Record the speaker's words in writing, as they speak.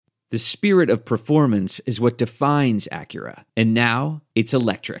The spirit of performance is what defines Acura. And now, it's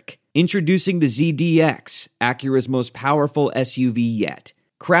electric. Introducing the ZDX, Acura's most powerful SUV yet.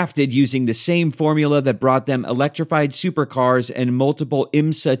 Crafted using the same formula that brought them electrified supercars and multiple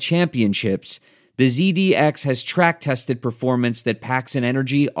IMSA championships, the ZDX has track-tested performance that packs an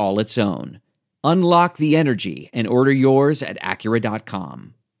energy all its own. Unlock the energy and order yours at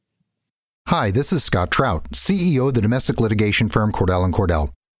Acura.com. Hi, this is Scott Trout, CEO of the domestic litigation firm Cordell &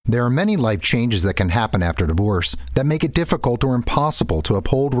 Cordell. There are many life changes that can happen after divorce that make it difficult or impossible to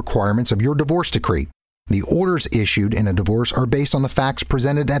uphold requirements of your divorce decree. The orders issued in a divorce are based on the facts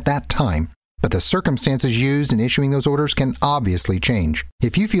presented at that time, but the circumstances used in issuing those orders can obviously change.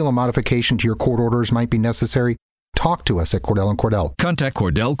 If you feel a modification to your court orders might be necessary, talk to us at Cordell & Cordell. Contact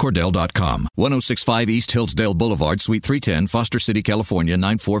CordellCordell.com, 1065 East Hillsdale Boulevard, Suite 310, Foster City, California,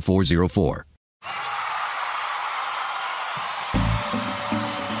 94404.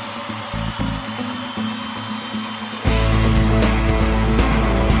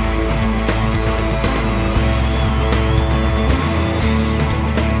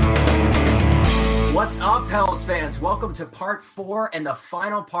 What's up, Pels fans? Welcome to part 4 and the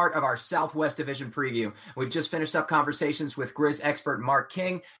final part of our Southwest Division preview. We've just finished up conversations with Grizz expert Mark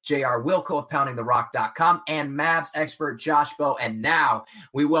King, J.R. Wilco of PoundingTheRock.com, and Mavs expert Josh Bowe. And now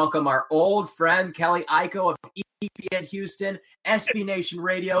we welcome our old friend Kelly Iko of ESPN Houston, SB Nation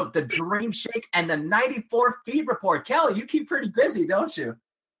Radio, The Dream Shake, and the 94 Feed Report. Kelly, you keep pretty busy, don't you?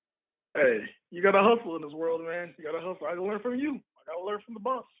 Hey, you got to hustle in this world, man. You got to hustle. I got to learn from you. I got to learn from the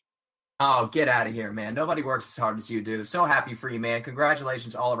boss. Oh, get out of here, man. Nobody works as hard as you do. So happy for you, man.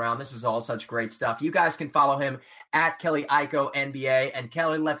 Congratulations all around. This is all such great stuff. You guys can follow him at Kelly Iko NBA. And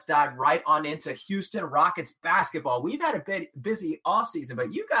Kelly, let's dive right on into Houston Rockets basketball. We've had a bit busy offseason,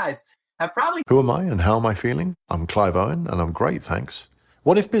 but you guys have probably... Who am I and how am I feeling? I'm Clive Owen, and I'm great, thanks.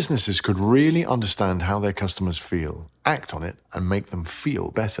 What if businesses could really understand how their customers feel, act on it, and make them feel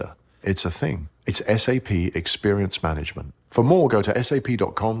better? It's a thing. It's SAP Experience Management. For more, go to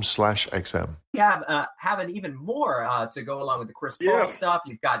sap.com/XM. We have having even more to go along with the Chris Paul stuff.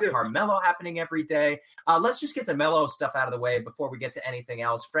 You've got Carmelo happening every day. Let's just get the Melo stuff out of the way before we get to anything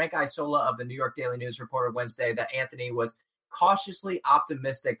else. Frank Isola of the New York Daily News reported Wednesday that Anthony was cautiously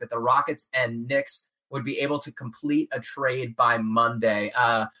optimistic that the Rockets and Knicks would be able to complete a trade by Monday.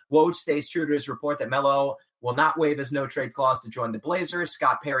 Woj stays true to his report that Melo will not waive his no-trade clause to join the Blazers.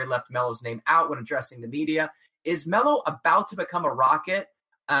 Scott Perry left Melo's name out when addressing the media. Is Melo about to become a Rocket?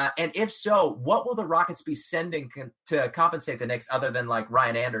 And if so, what will the Rockets be sending to compensate the Knicks other than like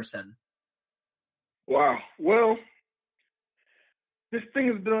Ryan Anderson? Wow. Well, this thing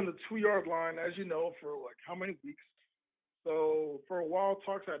has been on the 2-yard line, as you know, for like how many weeks? So for a while,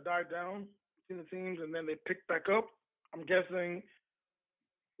 talks had died down between the teams, and then they picked back up. I'm guessing,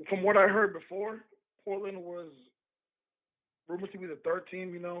 from what I heard before, Portland was rumored to be the third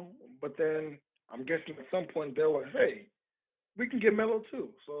team, but then I'm guessing at some point they were like, hey, we can get Melo too.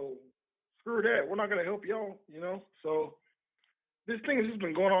 So screw that. We're not going to help y'all, So this thing has just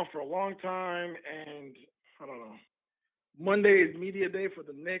been going on for a long time, and I don't know. Monday is media day for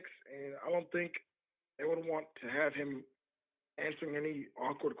the Knicks, and I don't think they would want to have him answering any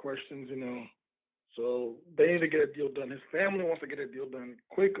awkward questions, So they need to get a deal done. His family wants to get a deal done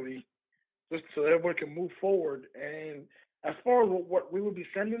quickly, just so everyone can move forward. And as far as what we would be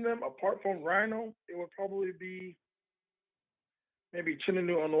sending them, apart from Rhino, it would probably be maybe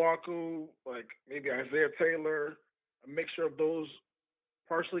Chinanu Onuaku, like maybe Isaiah Taylor, a mixture of those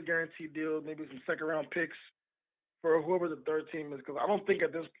partially guaranteed deals, maybe some second-round picks for whoever the third team is. Because I don't think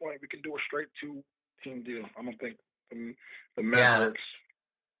at this point we can do a straight 2-team deal. I don't think the Mavericks.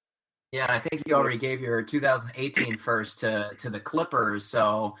 Yeah, and I think you already gave your 2018 first to the Clippers,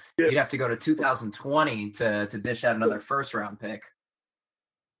 so you'd have to go to 2020 to dish out another first-round pick.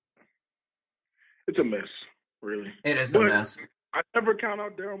 It's a mess, really. It is a mess. I never count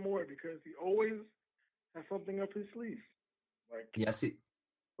out Daryl Morey because he always has something up his sleeve.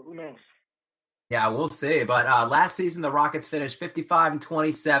 Who knows? Yeah, we'll see. But last season, the Rockets finished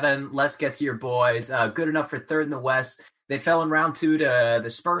 55-27. Let's get to your boys. Good enough for third in the West. They fell in round 2 to the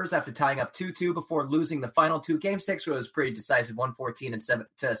Spurs after tying up 2-2 before losing the final 2. Game 6 was pretty decisive,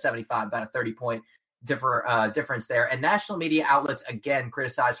 114-75, about a 30-point difference there. And national media outlets, again,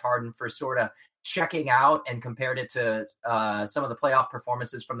 criticized Harden for sort of checking out and compared it to some of the playoff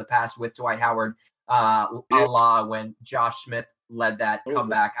performances from the past with Dwight Howard, a la when Josh Smith led that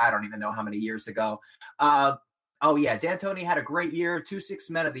comeback, I don't even know how many years ago. D'Antoni had a great year, 2 Sixth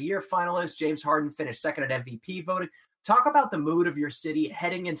Men of the Year finalists. James Harden finished second at MVP voting. Talk about the mood of your city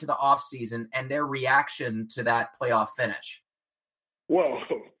heading into the offseason and their reaction to that playoff finish. Well,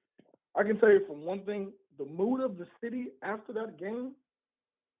 I can tell you from one thing, the mood of the city after that game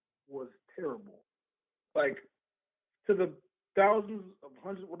was terrible. Like, to the thousands of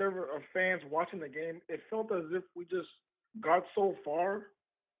hundreds, whatever, of fans watching the game, it felt as if we just got so far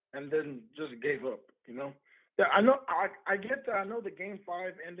and then just gave up. Yeah, I know. I get that. I know the Game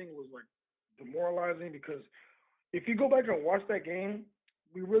 5 ending was like demoralizing because if you go back and watch that game,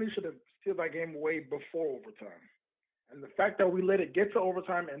 we really should have sealed that game away before overtime. And the fact that we let it get to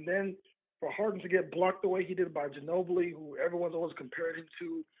overtime and then for Harden to get blocked the way he did by Ginobili, who everyone's always compared him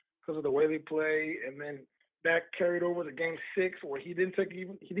to because of the way they play, and then that carried over to Game 6 where he didn't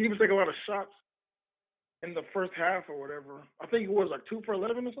even take a lot of shots in the first half or whatever. I think it was like 2 for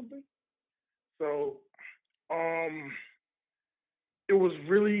 11 or something. So, it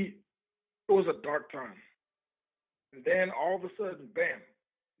was a dark time. And then all of a sudden, bam,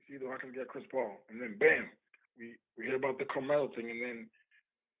 you see the Rockets get Chris Paul, and then bam, we hear about the Carmelo thing, and then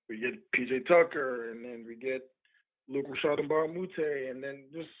we get PJ Tucker, and then we get Luke Rashad and Bob Mute, and then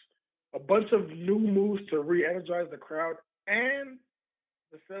just a bunch of new moves to re-energize the crowd and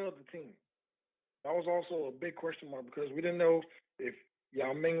the sale of the team. That was also a big question mark because we didn't know if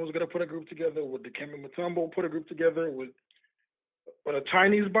Yao Ming was going to put a group together, would Dikembe Mutombo put a group together, would a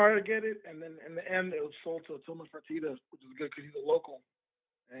Chinese buyer get it, and then in the end it was sold to Tillman Fertitta, which is good because he's a local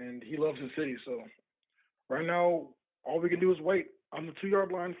and he loves his city. So right now, all we can do is wait on the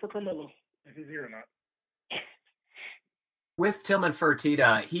 2-yard line for Carmelo, if he's here or not. With Tillman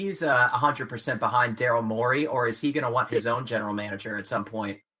Fertitta, he's 100% behind Daryl Morey, or is he going to want his own general manager at some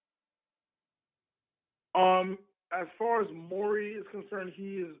point? As far as Morey is concerned,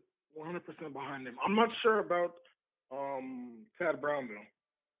 he is 100% behind him. I'm not sure about Tad Brown, though.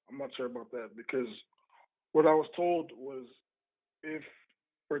 I'm not sure about that because what I was told was if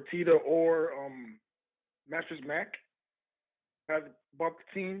Fertitta or Mattress Mac had bought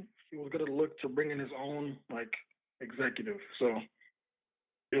the team, he was going to look to bring in his own executive. So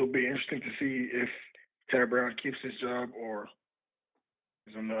it'll be interesting to see if Tad Brown keeps his job or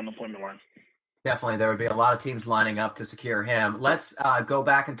is on the unemployment line. Definitely, there would be a lot of teams lining up to secure him. Let's go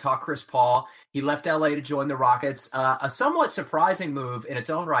back and talk Chris Paul. He left LA to join the Rockets. A somewhat surprising move in its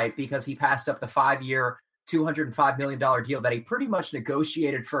own right because he passed up the 5-year, $205 million deal that he pretty much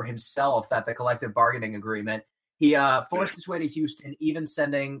negotiated for himself at the collective bargaining agreement. He forced his way to Houston, even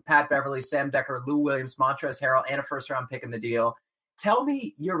sending Pat Beverly, Sam Decker, Lou Williams, Montrezl Harrell, and a first-round pick in the deal. Tell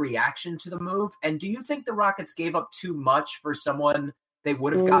me your reaction to the move, and do you think the Rockets gave up too much for someone they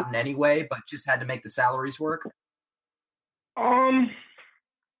would have gotten anyway, but just had to make the salaries work?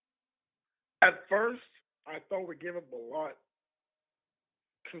 At first, I thought we gave up a lot,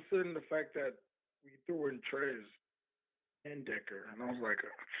 considering the fact that we threw in Trez and Decker, and I was like,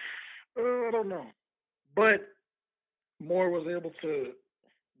 I don't know. But Moore was able to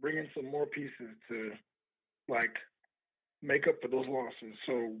bring in some more pieces to make up for those losses.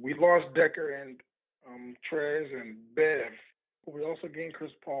 So we lost Decker and Trez and Bev. But we also gained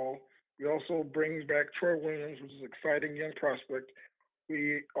Chris Paul. We also bring back Troy Williams, which is an exciting young prospect.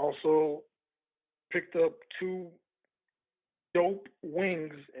 We also picked up 2 dope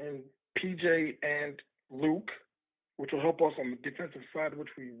wings in PJ and Luke, which will help us on the defensive side, which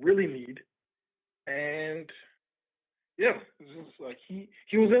we really need. And yeah, it's just like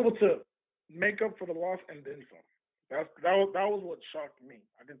he was able to make up for the loss and then some. That was what shocked me.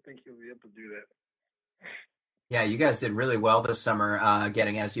 I didn't think he would be able to do that. Yeah, you guys did really well this summer,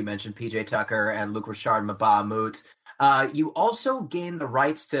 getting, as you mentioned, PJ Tucker and Luke Richard, Mbah a Moute. You also gained the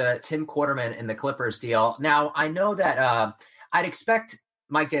rights to Tim Quarterman in the Clippers deal. Now, I know that I'd expect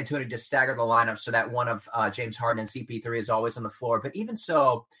Mike D'Antoni to stagger the lineup so that one of James Harden and CP3 is always on the floor. But even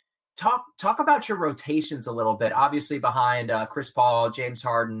so, talk about your rotations a little bit. Obviously, behind Chris Paul, James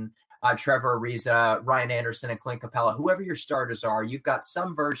Harden, Trevor Ariza, Ryan Anderson, and Clint Capella, whoever your starters are, you've got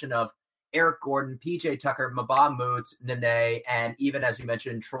some version of Eric Gordon, PJ Tucker, Mbah a Moute, Nene, and even, as you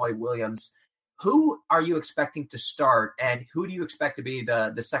mentioned, Troy Williams. Who are you expecting to start, and who do you expect to be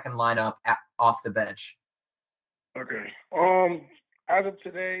the second lineup off the bench? Okay. As of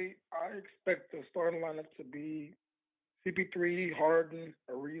today, I expect the starting lineup to be CP3, Harden,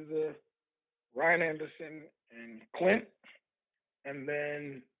 Ariza, Ryan Anderson, and Clint. And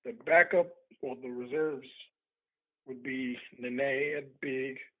then the backup, or the reserves, would be Nene at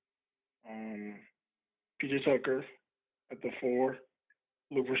big, PJ Tucker at the 4,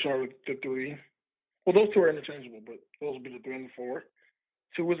 Luke Richard at the 3. Well, those 2 are interchangeable, but those would be the 3 and the 4.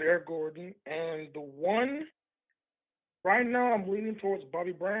 2 is Eric Gordon. And the 1, right now I'm leaning towards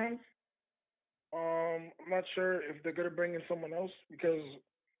Bobby Brown. I'm not sure if they're going to bring in someone else because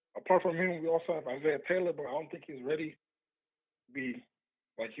apart from him, we also have Isaiah Taylor, but I don't think he's ready to be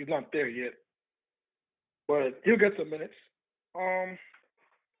Like, he's not there yet. But he'll get some minutes. I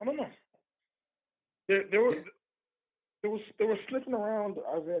don't know. There was sniffing around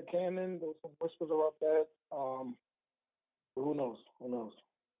Isaiah Cannon. There was some whispers about that. But who knows? Who knows?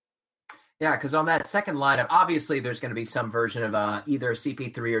 Yeah, because on that second lineup, obviously there's going to be some version of either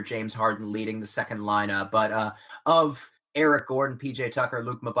CP3 or James Harden leading the second lineup. But of Eric Gordon, PJ Tucker,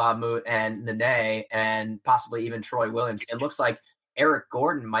 Luke Mbamute, and Nene, and possibly even Troy Williams, it looks like Eric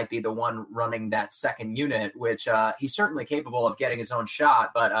Gordon might be the one running that second unit, which he's certainly capable of getting his own shot.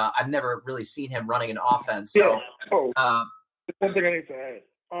 But I've never really seen him running an offense. So, one thing I need to add.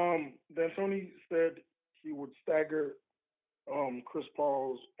 D'Antoni said he would stagger Chris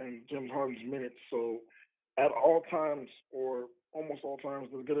Paul's and James Harden's minutes. So at all times, or almost all times,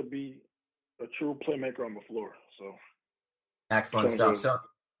 there's going to be a true playmaker on the floor. So excellent stuff.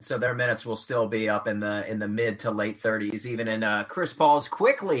 So their minutes will still be up in the mid to late 30s, even in Chris Paul's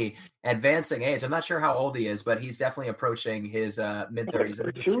quickly advancing age. I'm not sure how old he is, but he's definitely approaching his mid 30s.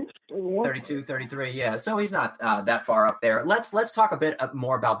 32, 33. Yeah. So he's not that far up there. Let's talk a bit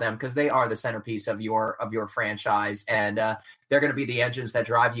more about them, because they are the centerpiece of your franchise, and they're going to be the engines that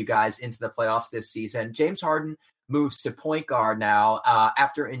drive you guys into the playoffs this season. James Harden moves to point guard now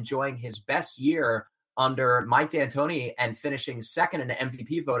after enjoying his best year under Mike D'Antoni and finishing second in the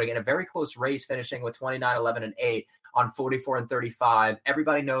MVP voting in a very close race, finishing with 29, 11, and 8 on 44 and 35.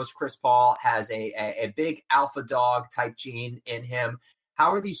 Everybody knows Chris Paul has a big alpha dog type gene in him.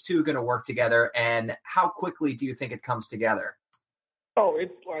 How are these two going to work together, and how quickly do you think it comes together? Oh,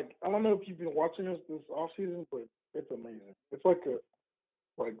 it's like, I don't know if you've been watching us this offseason, but it's amazing. It's like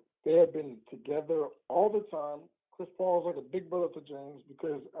they have been together all the time. Chris Paul is like a big brother to James,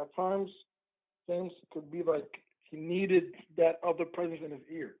 because at times James could be like, he needed that other presence in his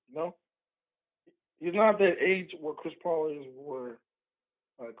ear, you know? He's not that age where Chris Paul is, where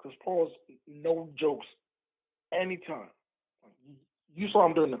Chris Paul is no jokes anytime. You saw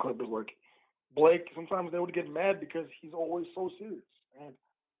him during the Clippers. Like, Blake, sometimes they would get mad because he's always so serious. And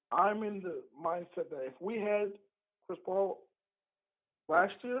I'm in the mindset that if we had Chris Paul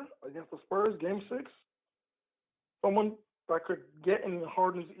last year against the Spurs, Game 6, someone that could get in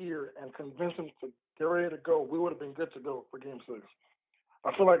Harden's ear and convince him to get ready to go, we would have been good to go for Game 6.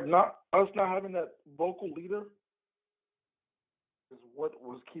 I feel like not having that vocal leader is what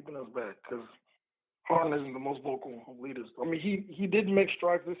was keeping us back, because Harden isn't the most vocal of leaders. I mean, he did make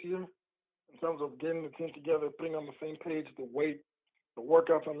strides this year in terms of getting the team together, putting on the same page, the weight, the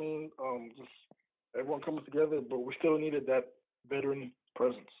workouts. I mean, just everyone coming together, but we still needed that veteran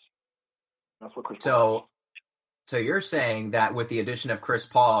presence. That's what Chris Paul. So you're saying that with the addition of Chris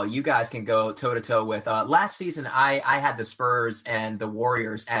Paul, you guys can go toe-to-toe with last season. I had the Spurs and the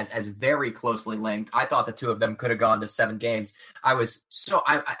Warriors as very closely linked. I thought the two of them could have gone to 7 games.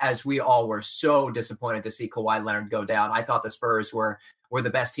 As we all were, so disappointed to see Kawhi Leonard go down. I thought the Spurs were the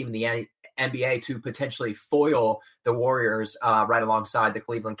best team in the NBA to potentially foil the Warriors right alongside the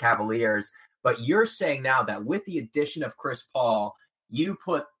Cleveland Cavaliers. But you're saying now that with the addition of Chris Paul, you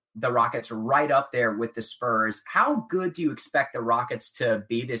put the Rockets right up there with the Spurs. How good do you expect the Rockets to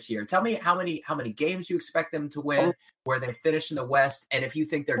be this year? Tell me how many games you expect them to win, where they finish in the West, and if you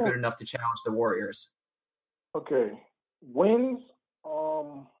think they're good enough to challenge the Warriors. Okay. Wins.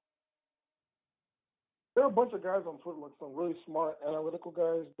 There are a bunch of guys on Twitter, like some really smart analytical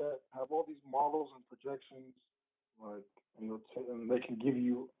guys that have all these models and projections, like, and they can give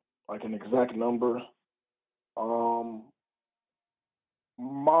you like an exact number.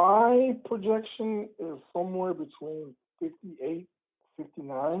 My projection is somewhere between 58,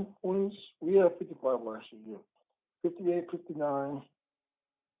 59 wins. We had 55 last year. 58, 59.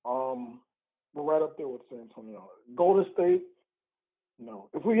 We're right up there with San Antonio. Golden State, no.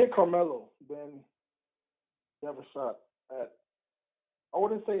 If we hit Carmelo, then we have a shot at, I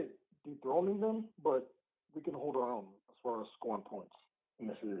wouldn't say dethroning them, but we can hold our own as far as scoring points in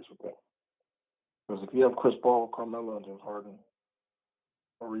the series with them. Because if you have Chris Paul, Carmelo, and James Harden,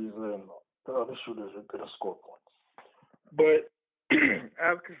 Ariza, and the other shooters are going to score points. But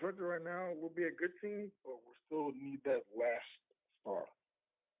as constructed right now, we'll be a good team, but we still need that last star,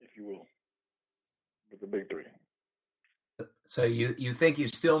 if you will, with the big three. So you think you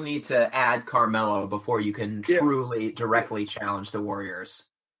still need to add Carmelo before you can truly directly challenge the Warriors?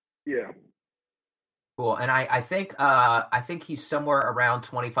 Yeah. Cool. And I think he's somewhere around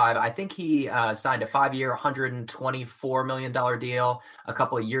 25. I think he signed a 5-year, $124 million deal a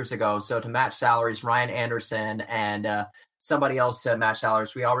couple of years ago. So to match salaries, Ryan Anderson and somebody else to match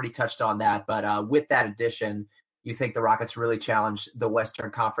salaries. We already touched on that. But with that addition, you think the Rockets really challenge the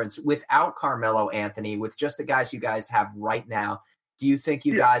Western Conference without Carmelo Anthony, with just the guys you guys have right now? Do you think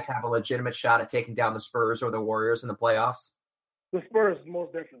you guys have a legitimate shot at taking down the Spurs or the Warriors in the playoffs? The Spurs,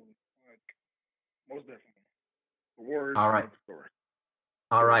 most definitely. Most definitely. The Warriors. All right.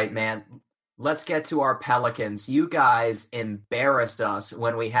 All right, man. Let's get to our Pelicans. You guys embarrassed us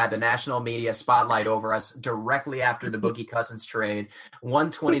when we had the national media spotlight over us directly after the Boogie Cousins trade,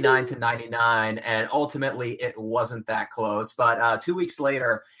 129-99, and ultimately it wasn't that close. But 2 weeks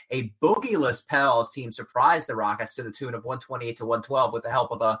later, a boogieless Pels team surprised the Rockets to the tune of 128-112 with the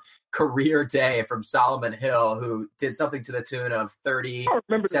help of a career day from Solomon Hill, who did something to the tune of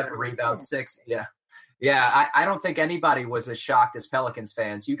 37 rebounds, 6. Yeah, I don't think anybody was as shocked as Pelicans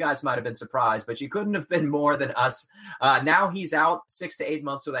fans. You guys might have been surprised, but you couldn't have been more than us. Now he's out 6 to 8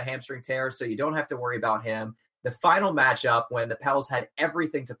 months with a hamstring tear, so you don't have to worry about him. The final matchup, when the Pels had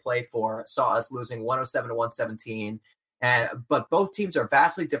everything to play for, saw us losing 107-117. But both teams are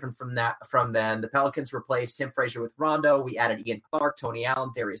vastly different from then. The Pelicans replaced Tim Frazier with Rondo. We added Ian Clark, Tony Allen,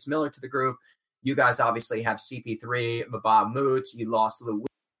 Darius Miller to the group. You guys obviously have CP3, Mbah Moot. You lost Lou.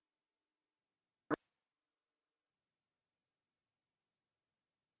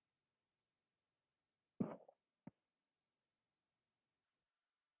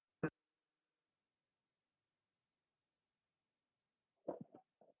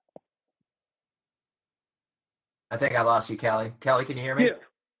 I think I lost you, Kelly. Kelly, can you hear me?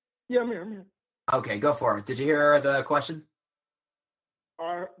 Yeah, I'm here. Okay, go for it. Did you hear the question?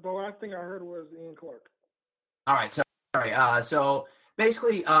 The last thing I heard was Ian Clark. All right, so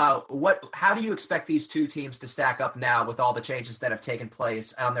basically, how do you expect these two teams to stack up now with all the changes that have taken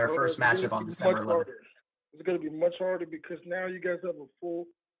place on their first matchup on December 11th? It's going to be much harder because now you guys have a full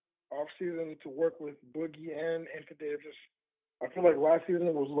offseason to work with Boogie and Anthony Davis. I feel like last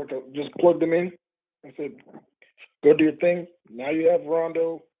season was like just plug them in and said, go do your thing. Now you have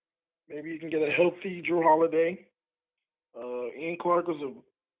Rondo. Maybe you can get a healthy Drew Holiday. Ian Clark was a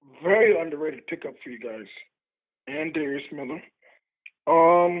very underrated pickup for you guys. And Darius Miller.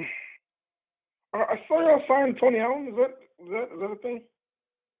 I saw y'all sign Tony Allen. Is that a thing?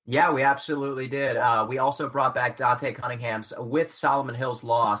 Yeah, we absolutely did. We also brought back Dante Cunningham. So with Solomon Hill's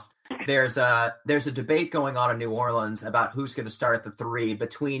loss, there's a debate going on in New Orleans about who's going to start at the 3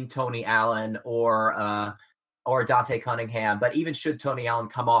 between Tony Allen or Dante Cunningham. But even should Tony Allen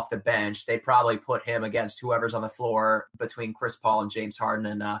come off the bench, they'd probably put him against whoever's on the floor between Chris Paul and James Harden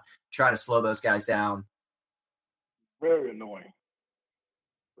and try to slow those guys down. Very annoying.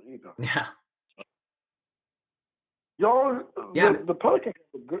 Yeah. Y'all, the Pelicans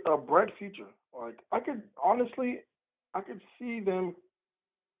have a bright future. Like I could see them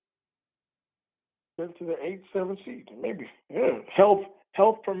get to the 8-7 seed, maybe. Yeah, health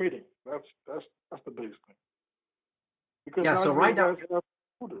permitting. That's the biggest thing. Because yeah, so right now,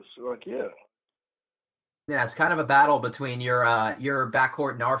 yeah, it's kind of a battle between your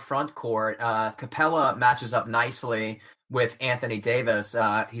backcourt and our front court. Capella matches up nicely with Anthony Davis.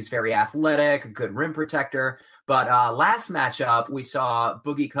 He's very athletic, a good rim protector. But last matchup, we saw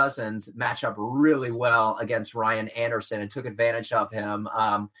Boogie Cousins match up really well against Ryan Anderson and took advantage of him.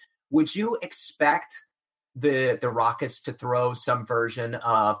 Would you expect the Rockets to throw some version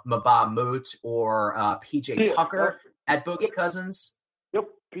of Mbah Moot or PJ Tucker at Boogie Cousins? Yep,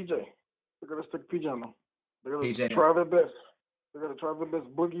 PJ. They're going to stick PJ on them. They're going to try their best. They're going to try their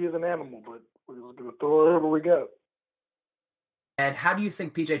best. Boogie is an animal, but we're just going to throw whatever we got. And how do you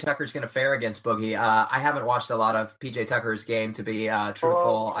think PJ Tucker's going to fare against Boogie? I haven't watched a lot of PJ Tucker's game, to be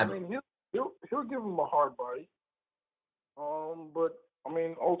truthful. I mean, he'll give him a hard body. But I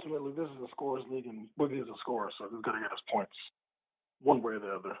mean, ultimately, this is a scorer's league, and Boogie is a scorer, so he's going to get his points one way or the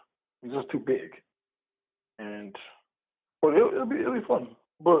other. He's just too big, but it'll be fun.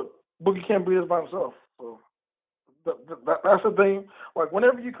 But Boogie can't beat us by himself, so that's the thing. Like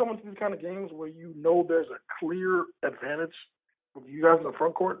whenever you come into these kind of games where you know there's a clear advantage with you guys in the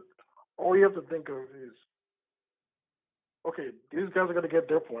front court, all you have to think of is, okay, these guys are going to get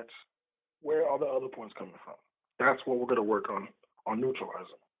their points. Where are the other points coming from? That's what we're going to work on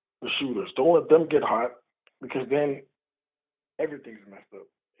neutralizing the shooters. Don't let them get hot, because then everything's messed up.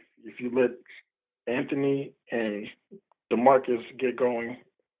 If you let Anthony and DeMarcus get going,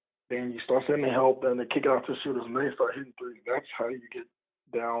 then you start sending help, then they kick it out to shooters, and they start hitting threes. That's how you get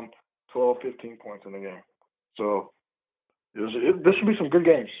down 12, 15 points in the game. So there should be some good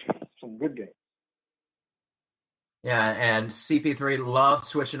games. Yeah, and CP3 loves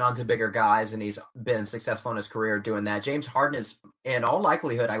switching on to bigger guys, and he's been successful in his career doing that. James Harden is, in all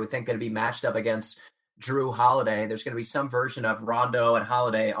likelihood, I would think, going to be matched up against Drew Holiday. There's going to be some version of Rondo and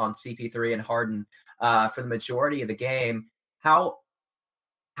Holiday on CP3 and Harden for the majority of the game. How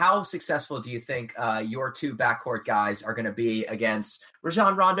how successful do you think your two backcourt guys are going to be against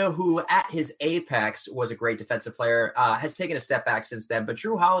Rajon Rondo, who at his apex was a great defensive player, has taken a step back since then, but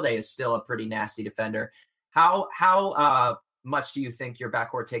Drew Holiday is still a pretty nasty defender. How much do you think your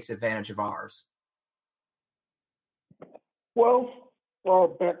backcourt takes advantage of ours? Well, our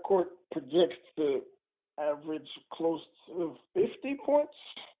backcourt projects to average close to 50 points.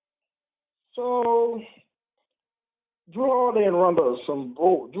 So Drew Holiday and Rondo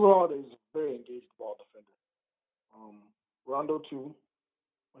Drew Holiday is a very engaged ball defender. Rondo too,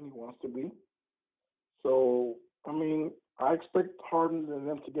 when he wants to be. So I mean, I expect Harden and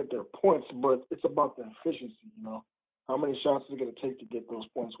them to get their points, but it's about the efficiency, How many shots is it going to take to get those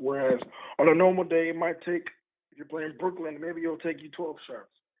points? Whereas on a normal day, it might take, if you're playing Brooklyn, maybe it'll take you 12 shots.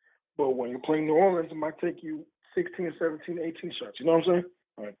 But when you're playing New Orleans, it might take you 16, 17, 18 shots. You know what I'm saying?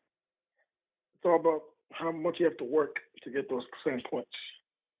 All right. It's all about how much you have to work to get those same points.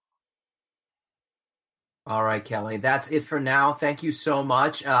 All right, Kelly, that's it for now. Thank you so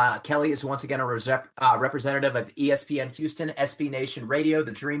much. Kelly is once again a representative of ESPN Houston, SB Nation Radio,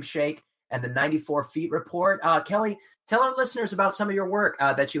 The Dream Shake, and the 94 Feet Report. Kelly, tell our listeners about some of your work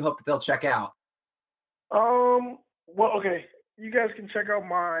that you hope that they'll check out. Well, okay. You guys can check out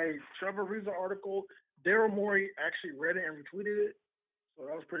my Trevor Ariza article. Daryl Morey actually read it and retweeted it, so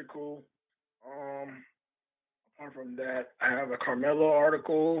that was pretty cool. Apart from that, I have a Carmelo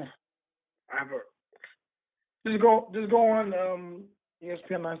article. I have just go on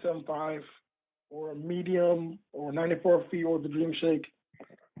ESPN 975 or Medium or 94 Feet or The Dream Shake.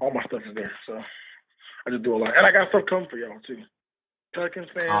 All my stuff is there, so I just do a lot, and I got stuff coming for y'all too. Pelicans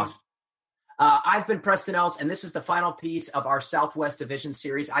fans. Awesome. I've been Preston Ellis, and this is the final piece of our Southwest Division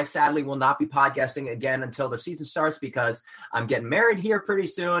series. I sadly will not be podcasting again until the season starts because I'm getting married here pretty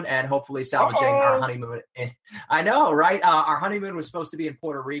soon and hopefully salvaging our honeymoon. I know, right? Our honeymoon was supposed to be in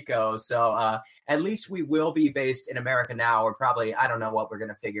Puerto Rico, so at least we will be based in America now. We're probably, I don't know what we're going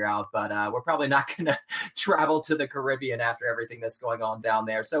to figure out, but we're probably not going to travel to the Caribbean after everything that's going on down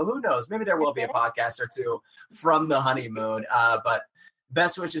there. So who knows? Maybe there will be a podcast or two from the honeymoon, but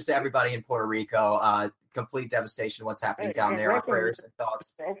best wishes to everybody in Puerto Rico. Complete devastation, what's happening down there. Our prayers and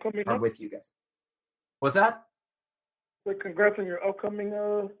thoughts are with you guys. What's that? Congrats on your upcoming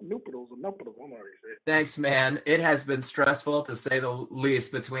nuptials. Thanks, man. It has been stressful, to say the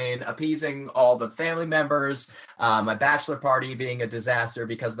least, between appeasing all the family members, my bachelor party being a disaster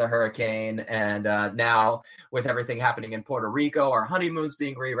because of the hurricane, and now with everything happening in Puerto Rico, our honeymoon's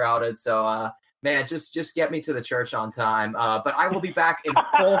being rerouted. So, man, just get me to the church on time. But I will be back in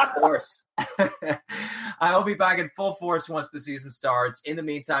full force. I will be back in full force once the season starts. In the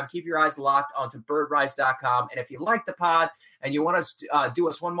meantime, keep your eyes locked onto birdrise.com. And if you like the pod and you want to do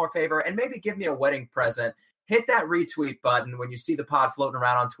us one more favor and maybe give me a wedding present, hit that retweet button when you see the pod floating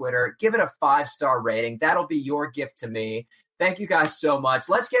around on Twitter. Give it a 5-star rating. That'll be your gift to me. Thank you guys so much.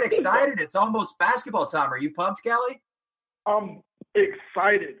 Let's get excited. It's almost basketball time. Are you pumped, Kelly? I'm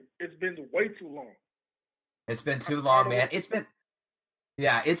excited. It's been way too long. It's been too long, man. It's been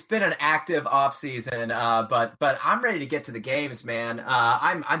an active off season, but I'm ready to get to the games, man.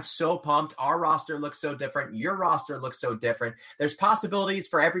 I'm so pumped. Our roster looks so different. Your roster looks so different. There's possibilities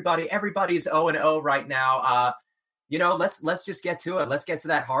for everybody. Everybody's 0-0 right now. Let's just get to it. Let's get to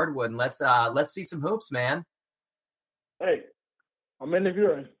that hardwood and let's see some hoops, man. Hey, I'm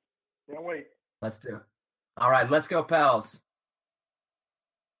interviewing. Can't wait. Let's do it. All right, let's go, Pels.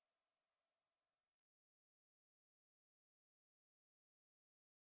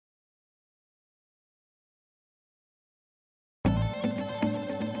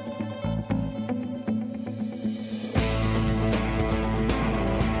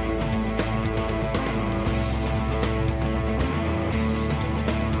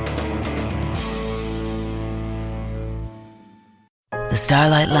 The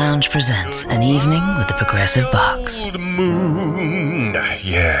Starlight Lounge presents An Evening with the Progressive Box. Old moon,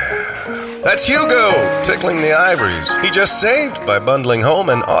 yeah. That's Hugo, tickling the ivories. He just saved by bundling home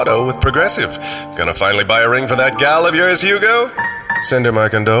and auto with Progressive. Gonna finally buy a ring for that gal of yours, Hugo? Send her my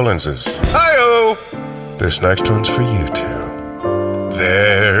condolences. Hi-oh! This next one's for you, too.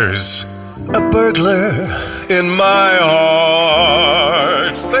 There's a burglar in my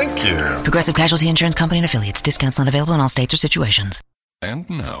heart. Thank you. Progressive Casualty Insurance Company and Affiliates. Discounts not available in all states or situations. And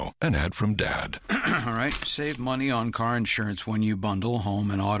now, an ad from Dad. All right, save money on car insurance when you bundle home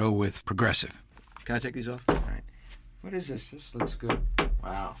and auto with Progressive. Can I take these off? All right. What is this? This looks good.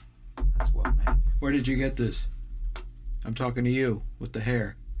 Wow, that's well made. Where did you get this? I'm talking to you with the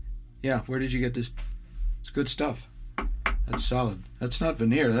hair. Yeah, where did you get this? It's good stuff. That's solid. That's not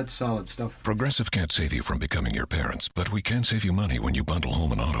veneer. That's solid stuff. Progressive can't save you from becoming your parents, but we can save you money when you bundle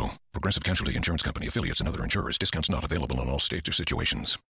home and auto. Progressive Casualty Insurance Company, affiliates, and other insurers. Discounts not available in all states or situations.